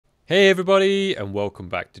Hey everybody, and welcome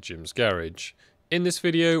back to Jim's Garage. In this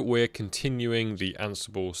video we're continuing the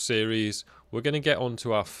Ansible series. We're going to get on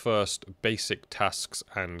to our first basic tasks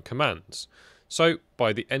and commands. So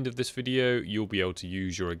by the end of this video you'll be able to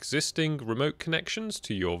use your existing remote connections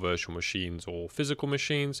to your virtual machines or physical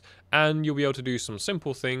machines, and you'll be able to do some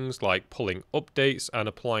simple things like pulling updates and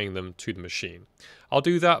applying them to the machine. I'll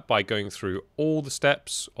do that by going through all the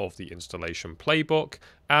steps of the installation playbook,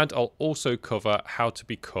 and I'll also cover how to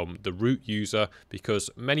become the root user, because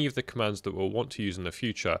many of the commands that we'll want to use in the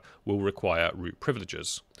future will require root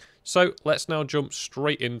privileges. So let's now jump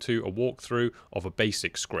straight into a walkthrough of a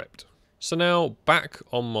basic script. So now back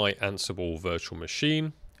on my Ansible virtual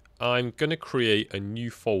machine, I'm going to create a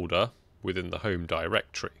new folder within the home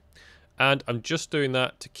directory. And I'm just doing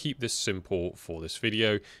that to keep this simple for this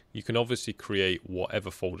video. You can obviously create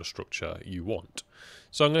whatever folder structure you want.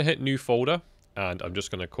 So I'm going to hit new folder, and I'm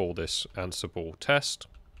just going to call this Ansible test.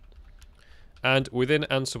 And within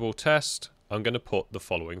Ansible test, I'm going to put the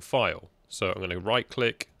following file. So I'm going to right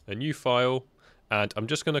click a new file, and I'm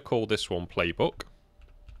just going to call this one Playbook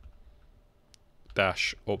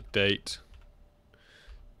 -update.yaml.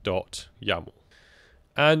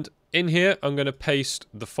 And in here I'm going to paste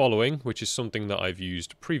the following, which is something that I've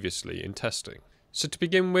used previously in testing. So to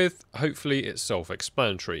begin with, hopefully it's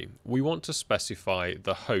self-explanatory. We want to specify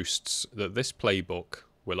the hosts that this playbook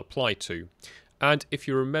will apply to. And if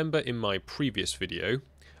you remember in my previous video,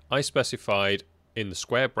 I specified in the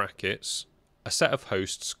square brackets a set of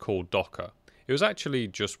hosts called Docker. It was actually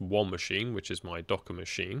just one machine, which is my Docker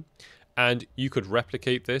machine. And you could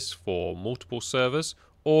replicate this for multiple servers,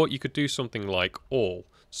 or you could do something like all.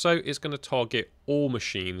 So it's going to target all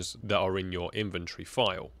machines that are in your inventory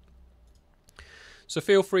file. So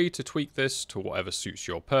feel free to tweak this to whatever suits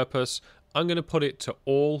your purpose. I'm going to put it to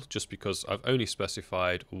all just because I've only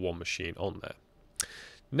specified one machine on there.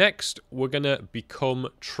 Next, we're going to become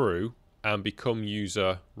true and become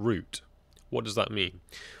user root. What does that mean?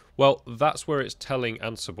 Well, that's where it's telling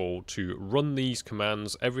Ansible to run these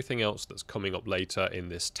commands. Everything else that's coming up later in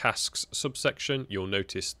this tasks subsection, you'll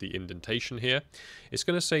notice the indentation here. It's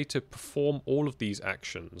going to say to perform all of these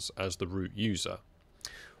actions as the root user.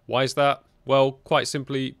 Why is that? Well, quite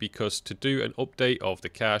simply because to do an update of the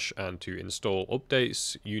cache and to install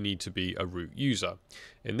updates, you need to be a root user.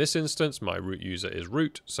 In this instance, my root user is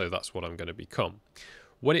root, so that's what I'm going to become.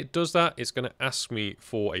 When it does that, it's going to ask me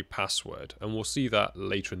for a password, and we'll see that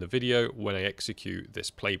later in the video when I execute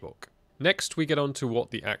this playbook. Next, we get on to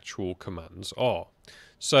what the actual commands are.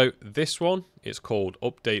 So this one is called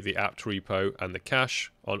update the apt repo and the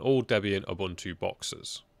cache on all Debian Ubuntu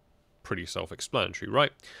boxes. Pretty self-explanatory,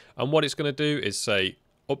 right? And what it's going to do is say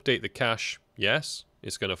update the cache, yes.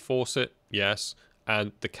 It's going to force it, yes.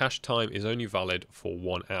 And the cache time is only valid for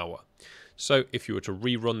 1 hour. So if you were to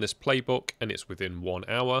rerun this playbook and it's within 1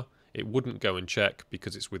 hour, it wouldn't go and check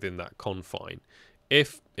because it's within that confine.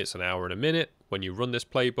 If it's an hour and a minute, when you run this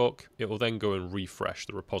playbook, it will then go and refresh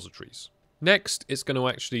the repositories. Next, it's going to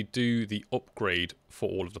actually do the upgrade for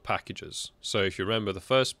all of the packages. So if you remember the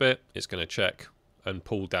first bit, it's going to check and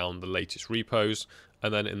pull down the latest repos.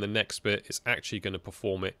 And then in the next bit, it's actually going to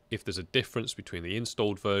perform it if there's a difference between the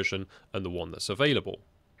installed version and the one that's available.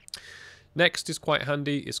 Next is quite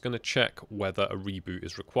handy. It's going to check whether a reboot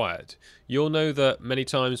is required. You'll know that many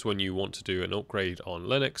times when you want to do an upgrade on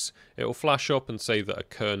Linux, it will flash up and say that a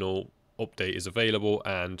kernel update is available,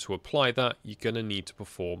 and to apply that, you're going to need to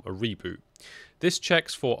perform a reboot. This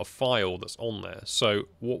checks for a file that's on there. So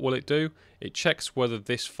what will it do? It checks whether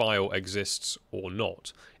this file exists or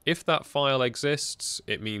not. If that file exists,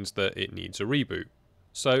 it means that it needs a reboot.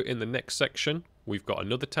 So in the next section, we've got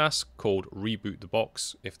another task called reboot the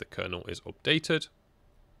box if the kernel is updated.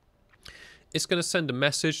 It's going to send a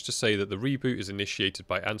message to say that the reboot is initiated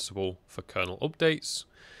by Ansible for kernel updates.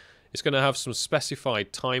 It's going to have some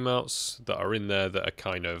specified timeouts that are in there that are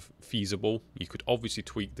kind of feasible. You could obviously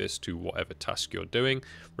tweak this to whatever task you're doing.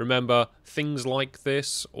 Remember, things like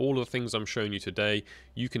this, all the things I'm showing you today,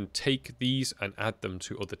 you can take these and add them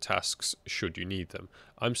to other tasks should you need them.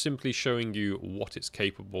 I'm simply showing you what it's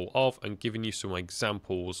capable of and giving you some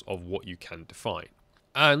examples of what you can define.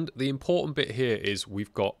 And the important bit here is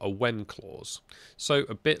we've got a when clause. So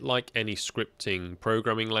a bit like any scripting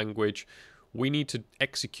programming language, we need to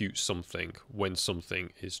execute something when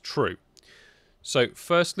something is true. So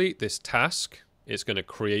firstly, this task is going to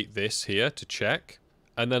create this here to check.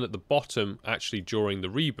 And then at the bottom, actually during the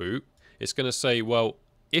reboot, it's going to say, well,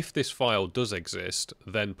 if this file does exist,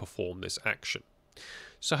 then perform this action.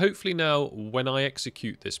 So hopefully now when I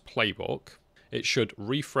execute this playbook, it should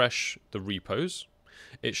refresh the repos.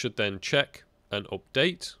 It should then check and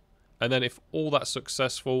update. And then if all that's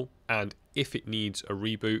successful and if it needs a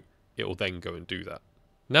reboot, it will then go and do that.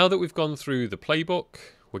 Now that we've gone through the playbook,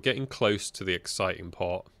 we're getting close to the exciting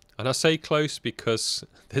part. And I say close because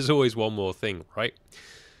there's always one more thing, right?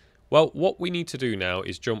 Well, what we need to do now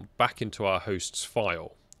is jump back into our host's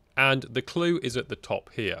file. And the clue is at the top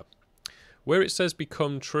here. Where it says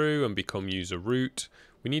become true and become user root,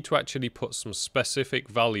 we need to actually put some specific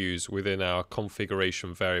values within our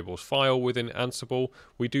configuration variables file within Ansible.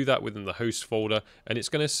 We do that within the host folder, and it's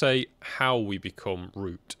going to say how we become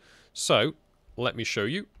root. So let me show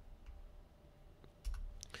you.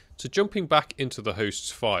 So jumping back into the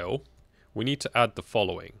host's file, we need to add the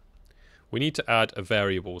following. We need to add a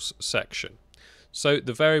variables section. So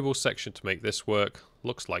the variables section to make this work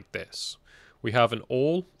looks like this. We have an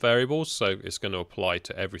all variables, so it's going to apply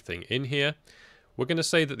to everything in here. We're going to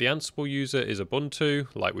say that the Ansible user is Ubuntu,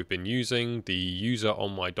 like we've been using. The user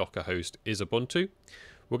on my Docker host is Ubuntu.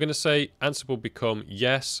 We're going to say Ansible become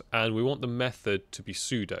yes, and we want the method to be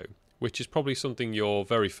sudo, which is probably something you're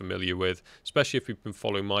very familiar with, especially if you've been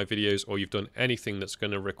following my videos or you've done anything that's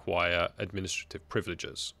going to require administrative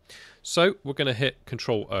privileges. So we're going to hit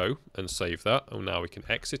Control-O and save that, and now we can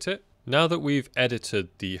exit it. Now that we've edited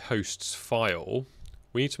the host's file,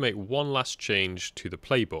 we need to make one last change to the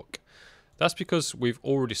playbook. That's because we've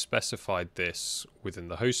already specified this within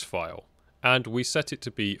the host file, and we set it to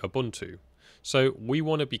be Ubuntu. So we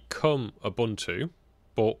want to become Ubuntu,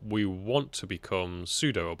 but we want to become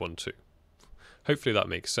sudo Ubuntu. Hopefully that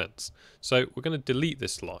makes sense. So we're going to delete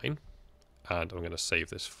this line, and I'm going to save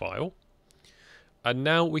this file. And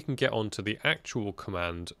now we can get on to the actual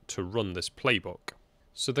command to run this playbook.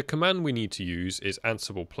 So the command we need to use is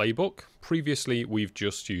Ansible Playbook. Previously we've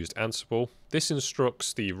just used Ansible. This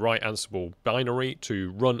instructs the write Ansible binary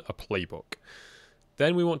to run a playbook.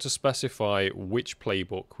 Then we want to specify which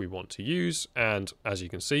playbook we want to use, and as you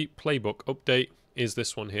can see, playbook update is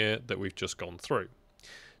this one here that we've just gone through.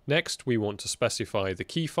 Next we want to specify the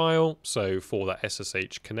key file, so for that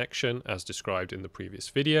SSH connection as described in the previous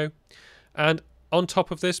video. And on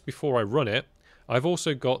top of this, before I run it, I've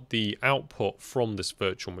also got the output from this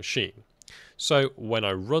virtual machine. So when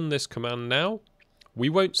I run this command now, we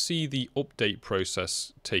won't see the update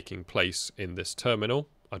process taking place in this terminal,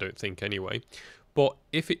 I don't think anyway. But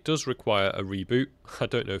if it does require a reboot, I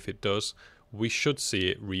don't know if it does, we should see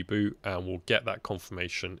it reboot and we'll get that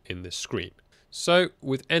confirmation in this screen. So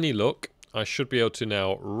with any luck, I should be able to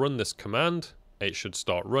now run this command, it should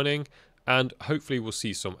start running, and hopefully we'll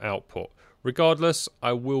see some output. Regardless,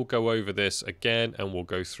 I will go over this again and we'll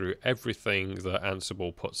go through everything that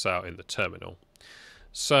Ansible puts out in the terminal.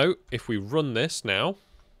 So if we run this now,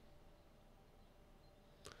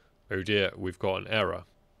 oh dear, we've got an error.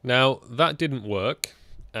 Now that didn't work,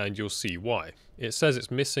 and you'll see why. It says it's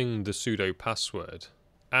missing the sudo password,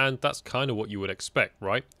 and that's kind of what you would expect,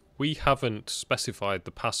 right? We haven't specified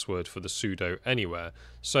the password for the sudo anywhere,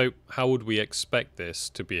 so how would we expect this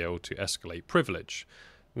to be able to escalate privilege?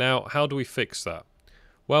 Now, how do we fix that?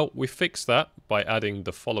 Well, we fix that by adding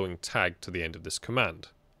the following tag to the end of this command.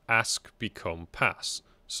 Ask become pass.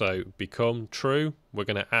 So become true, we're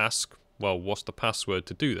going to ask, well, what's the password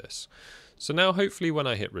to do this? So now hopefully when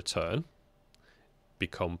I hit return,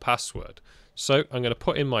 become password. So I'm going to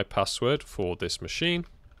put in my password for this machine,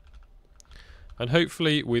 and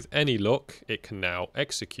hopefully with any luck it can now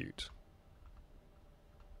execute.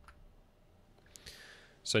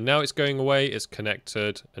 So now it's going away, it's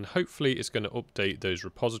connected, and hopefully it's going to update those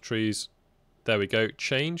repositories. There we go,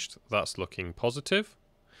 changed, that's looking positive.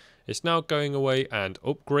 It's now going away and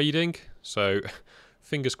upgrading, so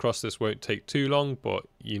fingers crossed this won't take too long, but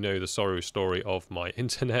you know the sorrow story of my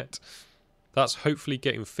internet. That's hopefully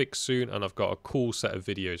getting fixed soon, and I've got a cool set of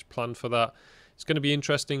videos planned for that. It's going to be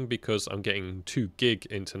interesting because I'm getting 2 gig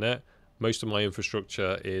internet. Most of my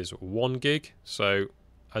infrastructure is 1 gig, so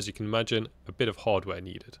as you can imagine, a bit of hardware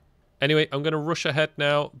needed. Anyway, I'm going to rush ahead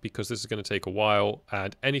now because this is going to take a while,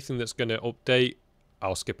 and anything that's going to update,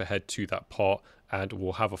 I'll skip ahead to that part and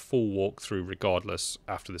we'll have a full walkthrough regardless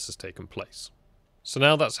after this has taken place. So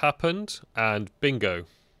now that's happened, and bingo,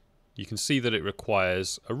 you can see that it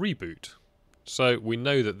requires a reboot. So we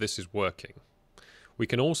know that this is working. We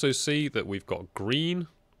can also see that we've got green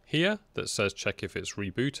here that says check if it's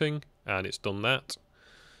rebooting, and it's done that.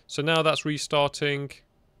 So now that's restarting,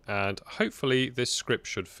 and hopefully this script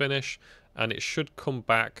should finish and it should come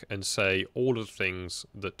back and say all of the things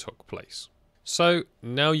that took place. So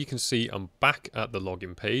now you can see I'm back at the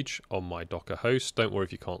login page on my Docker host. Don't worry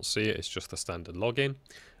if you can't see it, it's just the standard login.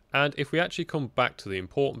 And if we actually come back to the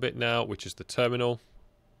important bit now, which is the terminal,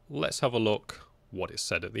 let's have a look what it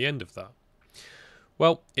said at the end of that.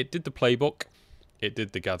 Well, it did the playbook, it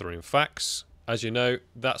did the gathering facts. As you know,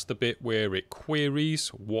 that's the bit where it queries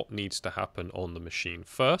what needs to happen on the machine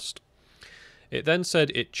first. It then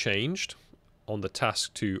said it changed on the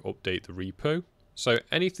task to update the repo. So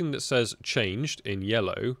anything that says changed in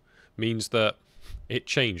yellow means that it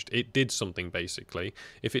changed. It did something basically.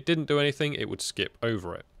 If it didn't do anything, it would skip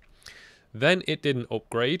over it. Then it did an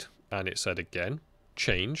upgrade, and it said again,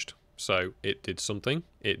 changed. So it did something.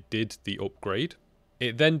 It did the upgrade.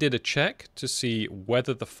 It then did a check to see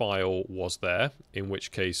whether the file was there, in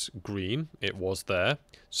which case green, it was there.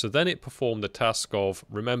 So then it performed the task of,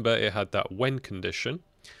 remember it had that when condition.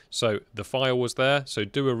 So the file was there, so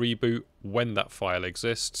do a reboot when that file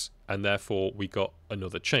exists, and therefore we got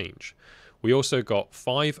another change. We also got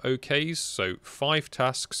 5 OKs, so 5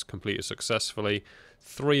 tasks completed successfully,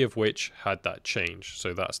 3 of which had that change.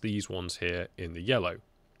 So that's these ones here in the yellow.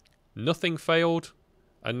 Nothing failed,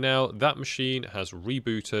 and now that machine has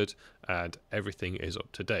rebooted and everything is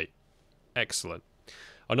up to date. Excellent.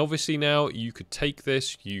 And obviously now you could take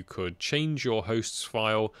this, you could change your hosts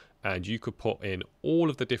file, and you could put in all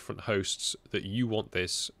of the different hosts that you want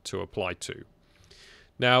this to apply to.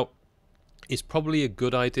 Now, it's probably a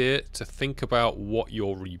good idea to think about what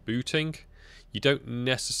you're rebooting. You don't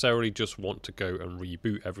necessarily just want to go and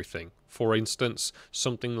reboot everything. For instance,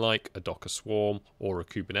 something like a Docker Swarm or a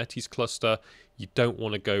Kubernetes cluster, you don't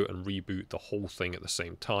want to go and reboot the whole thing at the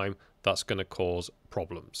same time. That's going to cause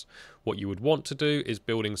problems. What you would want to do is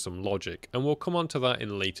building some logic, and we'll come on to that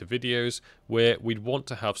in later videos where we'd want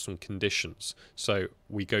to have some conditions. So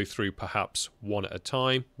we go through perhaps one at a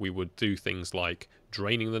time. We would do things like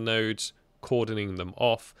draining the nodes, cordoning them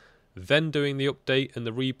off, then doing the update and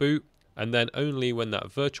the reboot, and then only when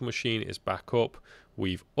that virtual machine is back up,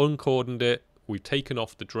 we've uncordoned it, we've taken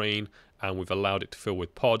off the drain, and we've allowed it to fill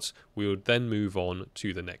with pods, we would then move on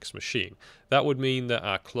to the next machine. That would mean that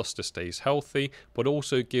our cluster stays healthy, but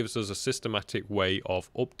also gives us a systematic way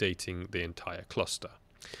of updating the entire cluster.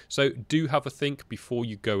 So do have a think before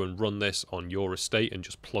you go and run this on your estate and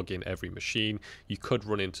just plug in every machine. You could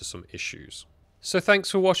run into some issues. So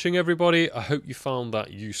thanks for watching, everybody. I hope you found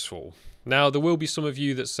that useful. Now, there will be some of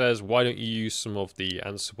you that says, why don't you use some of the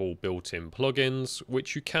Ansible built-in plugins,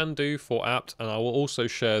 which you can do for apt, and I will also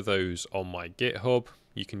share those on my GitHub.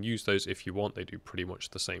 You can use those if you want. They do pretty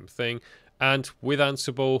much the same thing. And with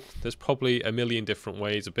Ansible, there's probably a million different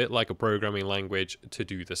ways, a bit like a programming language, to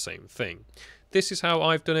do the same thing. This is how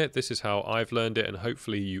I've done it, this is how I've learned it, and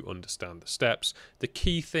hopefully you understand the steps. The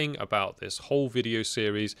key thing about this whole video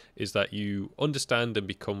series is that you understand and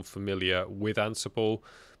become familiar with Ansible.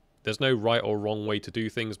 There's no right or wrong way to do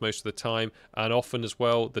things most of the time, and often as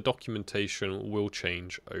well, the documentation will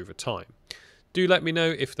change over time. Do let me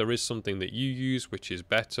know if there is something that you use which is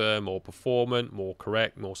better, more performant, more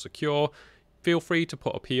correct, more secure. Feel free to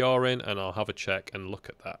put a PR in and I'll have a check and look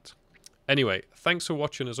at that. Anyway, thanks for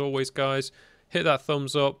watching as always, guys. Hit that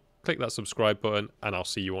thumbs up, click that subscribe button, and I'll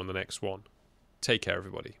see you on the next one. Take care,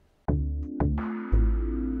 everybody.